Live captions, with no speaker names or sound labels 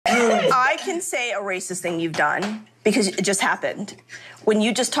can say a racist thing you've done because it just happened. When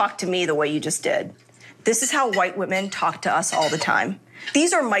you just talked to me the way you just did. This is how white women talk to us all the time.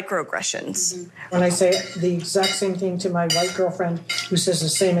 These are microaggressions. When I say the exact same thing to my white girlfriend who says the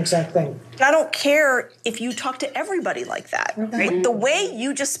same exact thing. I don't care if you talk to everybody like that. Right? The way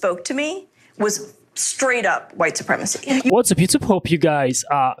you just spoke to me was straight up white supremacy. What's up, YouTube? Hope you guys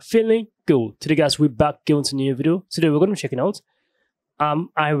are feeling good. Today, guys, we're back going to a new video. Today, we're going to be checking out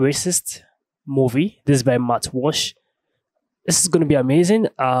I Racist movie. This is by Walsh. This is going to be amazing.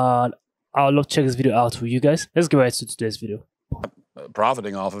 I would love to check this video out with you guys. Let's get right to today's video.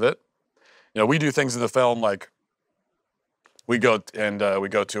 Profiting off of it. You know, we do things in the film like we go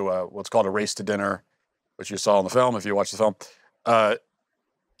to what's called a race to dinner, which you saw in the film if you watch the film.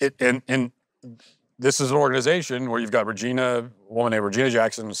 And this is an organization where you've got a woman named Regina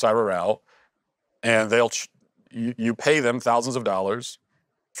Jackson and Cyra Rao, and you pay them thousands of dollars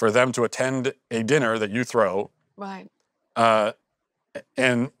for them to attend a dinner that you throw. Right.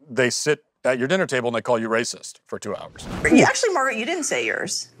 And they sit at your dinner table and they call you racist for 2 hours. Actually, Margaret, you didn't say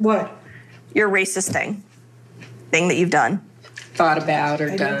yours. What? Your racist thing that you've done. Thought about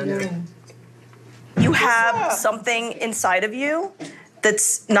or done. You have something inside of you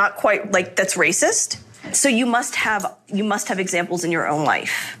that's not quite like that's racist. So you must have examples in your own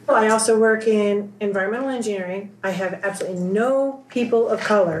life. I also work in environmental engineering. I have absolutely no people of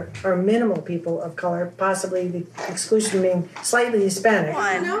color, or minimal people of color, possibly the exclusion being slightly Hispanic.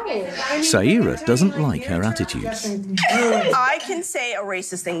 Saira doesn't like her attitudes. I can say a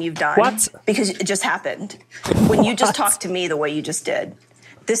racist thing you've done. What? Because it just happened. When you just talked to me the way you just did.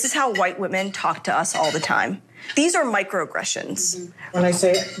 This is how white women talk to us all the time. These are microaggressions. When I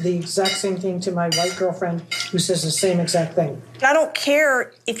say the exact same thing to my white girlfriend who says the same exact thing. I don't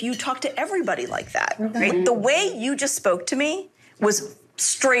care if you talk to everybody like that. Right? The way you just spoke to me was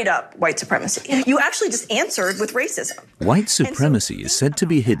straight up white supremacy. You actually just answered with racism. White supremacy is said to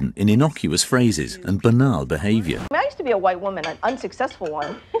be hidden in innocuous phrases and banal behavior. I used to be a white woman, an unsuccessful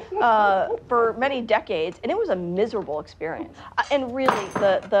one, for many decades, and it was a miserable experience. And really,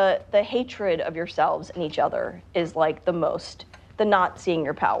 the hatred of yourselves and each other is like the not seeing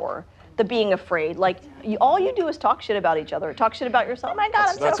your power, the being afraid. Like, all you do is talk shit about each other, talk shit about yourself. Oh my God,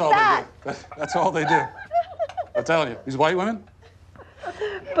 I'm so fat. That's all they do. I'm telling you, these white women.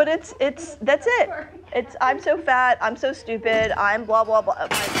 But that's it. I'm so fat, I'm so stupid, I'm blah, blah, blah.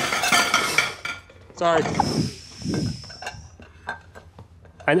 Sorry.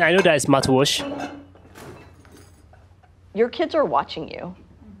 I know that it's Walsh. Your kids are watching you,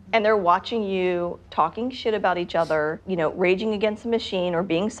 and they're watching you talking shit about each other, you know, raging against the machine or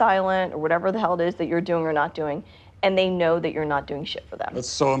being silent or whatever the hell it is that you're doing or not doing, and they know that you're not doing shit for them. That's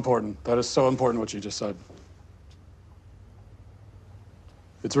so important. That is so important what you just said.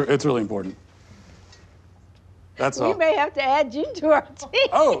 It's really important. That's all. We may have to add you to our team.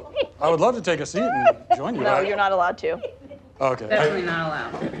 Oh, I would love to take a seat and join you. No, you're not allowed to. Okay. Definitely not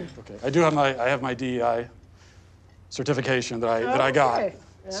allowed. Okay. I have my DEI certification that I got. Okay.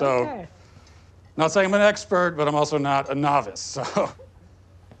 So, not saying I'm an expert, but I'm also not a novice. So,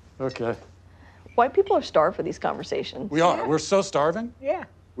 okay. White people are starved for these conversations. We are. We're so starving. Yeah.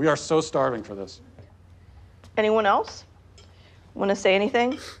 We are so starving for this. Anyone else want to say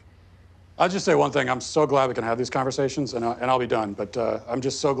anything? I'll just say one thing. I'm so glad we can have these conversations, and I'll be done. But I'm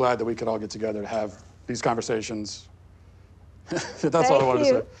just so glad that we could all get together to have these conversations. That's all I wanted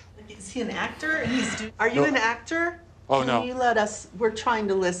to say. Is he an actor? Are you an actor? Oh, no. Can you let us, we're trying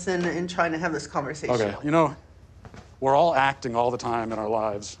to listen and trying to have this conversation. Okay, you know, we're all acting all the time in our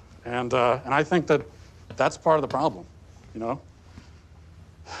lives. And I think that that's part of the problem, you know?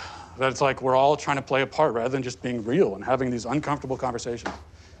 That it's like we're all trying to play a part rather than just being real and having these uncomfortable conversations.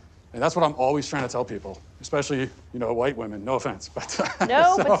 And that's what I'm always trying to tell people, especially, you know, white women. No offense, but...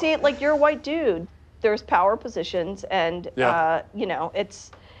 No, but see, like, you're a white dude. There's power positions, and, you know,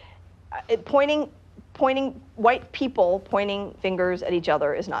 pointing white people pointing fingers at each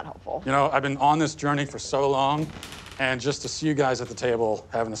other is not helpful. You know, I've been on this journey for so long, and just to see you guys at the table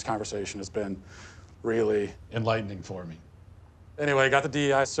having this conversation has been really enlightening for me. Anyway, I got the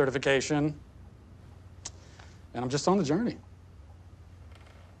DEI certification, and I'm just on the journey.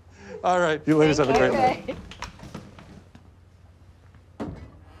 All right, you ladies have a great night.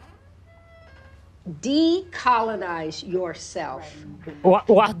 Decolonize yourself.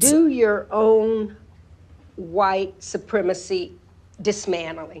 What? Do your own white supremacy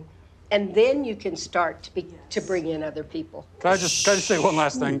dismantling, and then you can start to bring in other people. Can I just say one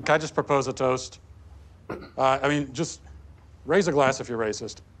last thing? Can I just propose a toast? I mean, just raise a glass if you're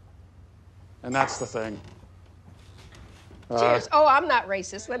racist. And that's the thing. Cheers. Oh, I'm not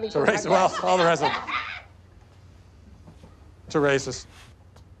racist. Let me To put my racist. Well, glasses. all the rest of it. To racist.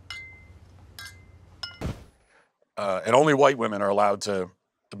 And only white women are allowed to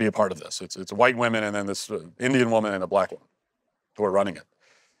be a part of this. It's white women and then this Indian woman and a black woman who are running it.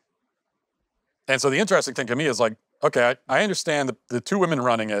 And so the interesting thing to me is like, okay, I understand the two women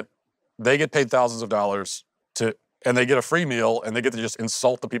running it, they get paid thousands of dollars and they get a free meal and they get to just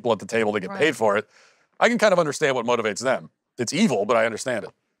insult the people at the table to get paid for it. I can kind of understand what motivates them. It's evil, but I understand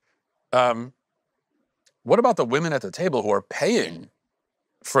it. What about the women at the table who are paying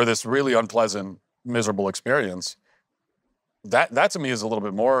for this really unpleasant, miserable experience? That to me is a little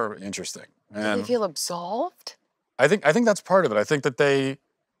bit more interesting. And Do they feel absolved? I think that's part of it. I think that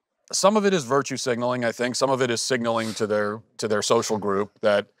some of it is virtue signaling. I think some of it is signaling to their social group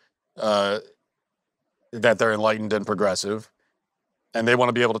that they're enlightened and progressive, and they want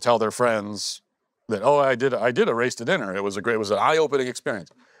to be able to tell their friends that, oh, I did a race to dinner. It was an eye-opening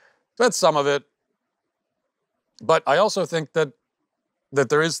experience. So that's some of it. But I also think that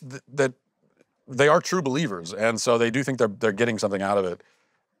they are true believers, and so they do think they're getting something out of it.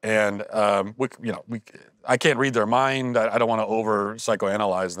 And I can't read their mind. I don't want to over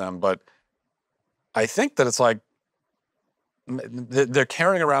psychoanalyze them, but I think that it's like they're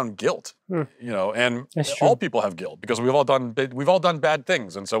carrying around guilt, and all people have guilt because we've all done bad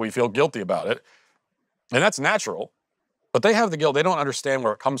things, and so we feel guilty about it, and that's natural. But they have the guilt; they don't understand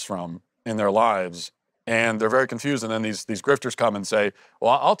where it comes from in their lives, and they're very confused. And then these grifters come and say,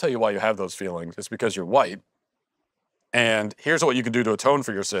 "Well, I'll tell you why you have those feelings. It's because you're white." And here's what you can do to atone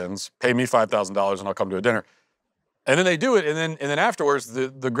for your sins. Pay me $5,000 and I'll come to a dinner. And then they do it, and then afterwards the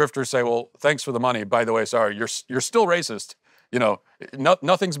grifters say, "Well, thanks for the money. By the way, sorry, you're still racist.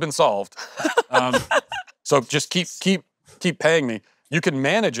 Nothing's been solved. So just keep paying me. You can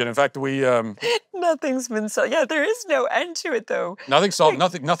manage it. In fact, we Nothing's been solved. Yeah, there is no end to it though. Nothing's solved.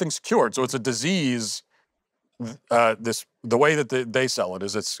 Nothing's cured. So it's a disease. The way that they sell it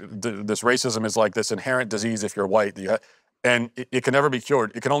is this racism is like this inherent disease if you're white, and it can never be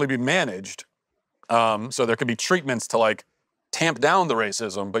cured. It can only be managed. So there can be treatments to like tamp down the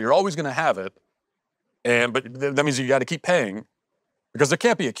racism, but you're always going to have it. But that means you got to keep paying because there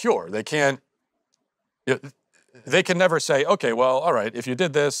can't be a cure. They can never say, okay, well, all right, if you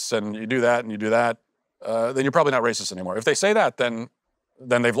did this and you do that and you do that, then you're probably not racist anymore. If they say that, then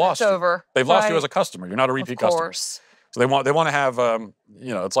they've lost. It's over. They've lost you as a customer. You're not a repeat customer. Of course. So they want to have,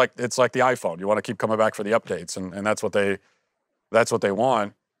 it's like the iPhone. You want to keep coming back for the updates, and that's what they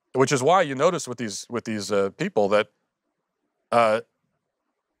want. Which is why you notice with these people that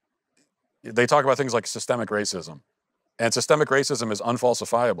they talk about things like systemic racism, and systemic racism is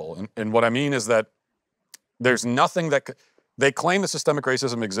unfalsifiable. And what I mean is that there's nothing they claim that systemic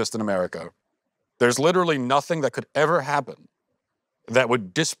racism exists in America. There's literally nothing that could ever happen that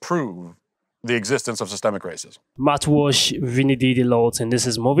would disprove the existence of systemic racism. Matt Walsh really did a lot in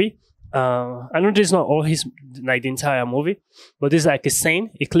this movie. I know this is not all his, like the entire movie, but this is like a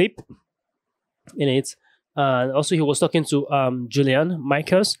scene, a clip in it. Also, he was talking to Julianne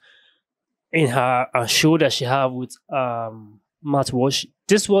Michaels in her show that she had with Matt Walsh.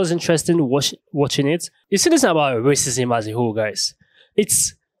 This was interesting watching it. You see, this is about racism as a whole, guys.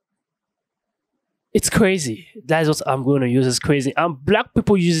 It's crazy. That's what I'm going to use as crazy. And black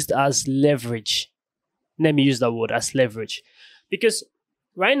people use it as leverage. Let me use that word, as leverage. Because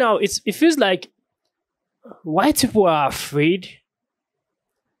right now, it feels like white people are afraid.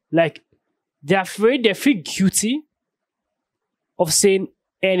 Like, they're afraid, they feel guilty of saying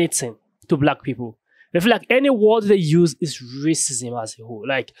anything to black people. They feel like any word they use is racism as a whole.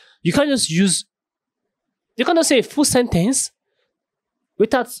 Like, you can't say a full sentence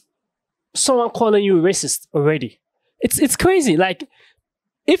without someone calling you racist already. It's crazy. Like,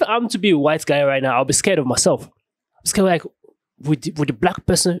 if I'm to be a white guy right now, I'll be scared of myself. I'm scared, like, would the black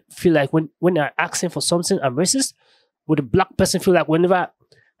person feel like when they're asking for something, I'm racist? Would the black person feel like whenever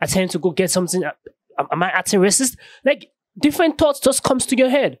I tend to go get something, am I acting racist? Like, different thoughts just comes to your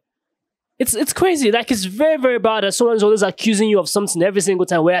head. It's crazy. Like, it's very, very bad that someone's always accusing you of something every single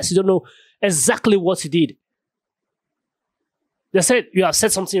time, whereas you don't know exactly what you did. They said you have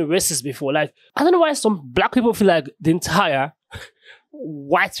said something racist before. Like, I don't know why some black people feel like the entire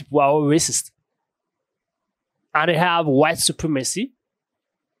white people are all racist. And they have white supremacy.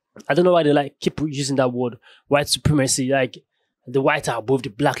 I don't know why they like keep using that word, white supremacy. Like, the white are above the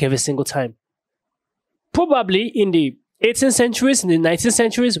black every single time. Probably in the 18th centuries, in the 19th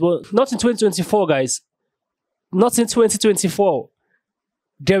centuries, but not in 2024, guys. Not in 2024.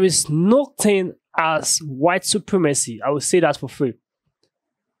 There is nothing as white supremacy. I will say that for free.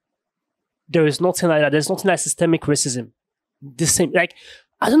 There is nothing like that. There's nothing like systemic racism. the same. Like,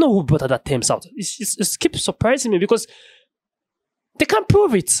 I don't know who brought that terms out. It keeps surprising me because they can't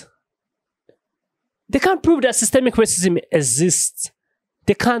prove it. They can't prove that systemic racism exists.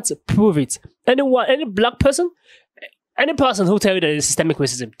 They can't prove it. Any black person, any person who tell you that it's systemic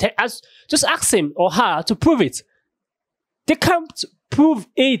racism, just ask him or her to prove it. They can't prove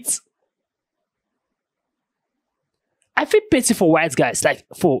it. I feel pity for white guys, like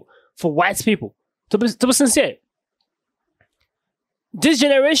for white people. To be sincere, this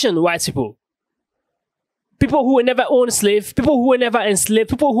generation, white people who were never owned slave, people who were never enslaved,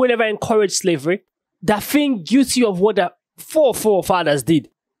 people who never encouraged slavery, they're feeling guilty of what their forefathers did.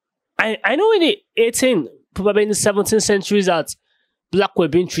 I know in the 18th, probably in the 17th centuries, that black were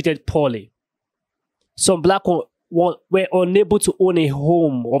being treated poorly. Some black were unable to own a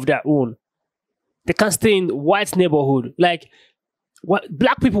home of their own. They can't stay in white neighborhood. Like,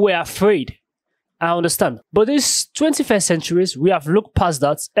 black people were afraid. I understand. But this 21st centuries, we have looked past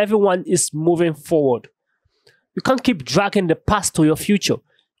that. Everyone is moving forward. You can't keep dragging the past to your future.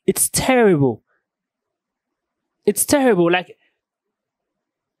 It's terrible. It's terrible. Like,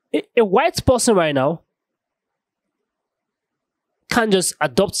 a white person right now can't just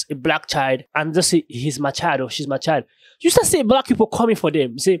adopt a black child and just say, he's my child or she's my child. You just say black people coming for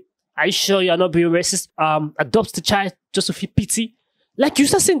them. Say, are you sure you're not being racist? Adopt the child just to feel pity. Like, you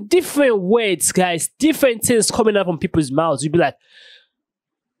start saying different words, guys. Different things coming out from people's mouths. You'd be like,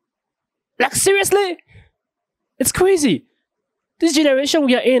 seriously? It's crazy. This generation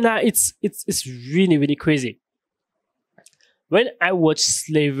we are in now, it's really, really crazy. When I watch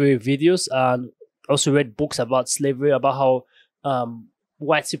slavery videos and also read books about slavery, about how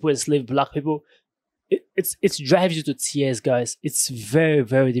white people enslaved black people, it drives you to tears, guys. It's very,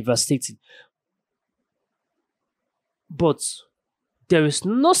 very devastating. But there is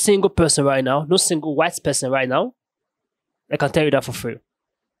no single person right now, no single white person right now, I can tell you that for free.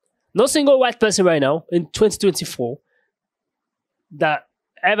 No single white person right now in 2024 that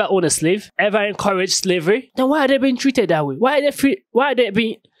ever owned a slave, ever encouraged slavery, then why are they being treated that way? Why are they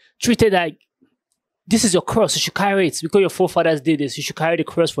being treated like, this is your cross, you should carry it because your forefathers did this, you should carry the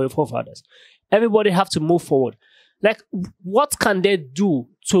cross for your forefathers. Everybody have to move forward. Like, what can they do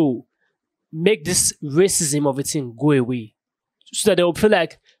to make this racism of a thing go away? So that they will feel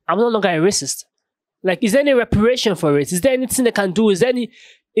like, I'm no longer a racist. Like, is there any reparation for it? Is there anything they can do? Is there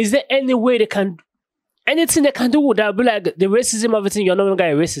any way they can, anything they can do that will be like, the racism of a thing, you're no longer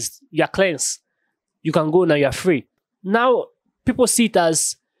a racist. You're cleansed. You can go now, you're free. Now, people see it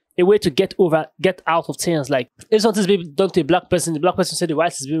as a way to get out of things. Like, if something's being done to a black person, the black person said the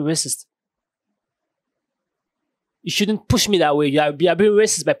white is being racist. You shouldn't push me that way. You are being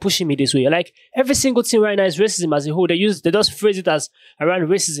racist by pushing me this way. Like, every single thing right now is racism as a whole. They just phrase it as around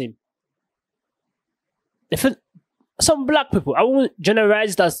racism. They feel, some black people, I won't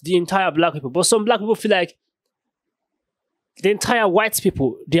generalize it as the entire black people, but some black people feel like the entire white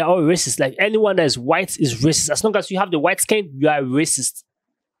people, they are all racist. Like, anyone that is white is racist. As long as you have the white skin, you are racist.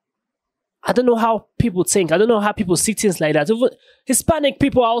 I don't know how people think. I don't know how people see things like that. Even Hispanic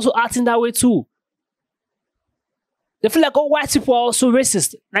people are also acting that way too. They feel like all white people are also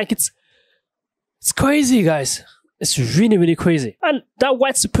racist. Like, it's crazy, guys. It's really, really crazy. And that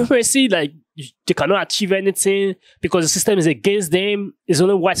white supremacy, like, they cannot achieve anything because the system is against them. It's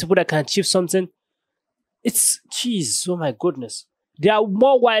only white people that can achieve something. It's, jeez, oh my goodness. There are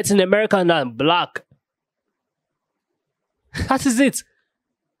more whites in America than black. That is it.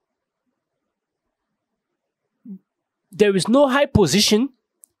 There is no high position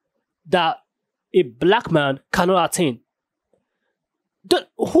that a black man cannot attain.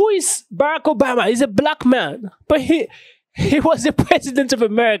 Who is Barack Obama? He's a black man, but he was the president of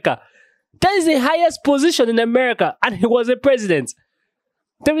America. That is the highest position in America, and he was a president.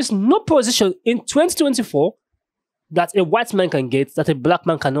 There is no position in 2024 that a white man can get that a black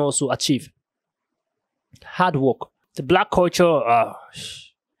man can also achieve. Hard work. The black culture,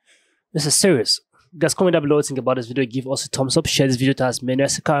 this is serious. Guys, comment down below what you think about this video. Give us a thumbs up. Share this video to as many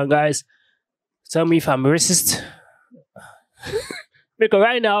as you can, guys. Tell me if I'm racist. Because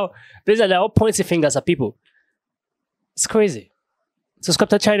right now, these are the all pointy fingers at people. It's crazy. Subscribe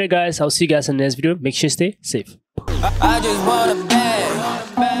to the channel, guys. I'll see you guys in the next video. Make sure you stay safe. I just want a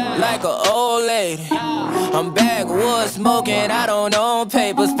bag, like an old lady. I'm backwoods smoking, I don't own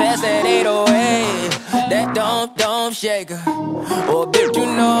papers. Pass that 808, that don't shake her. Oh, bitch, you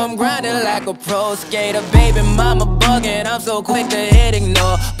know I'm grinding like a pro skater. Baby mama bugging, I'm so quick to hit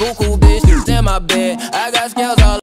ignore. Buku bitches in my bed, I got scales all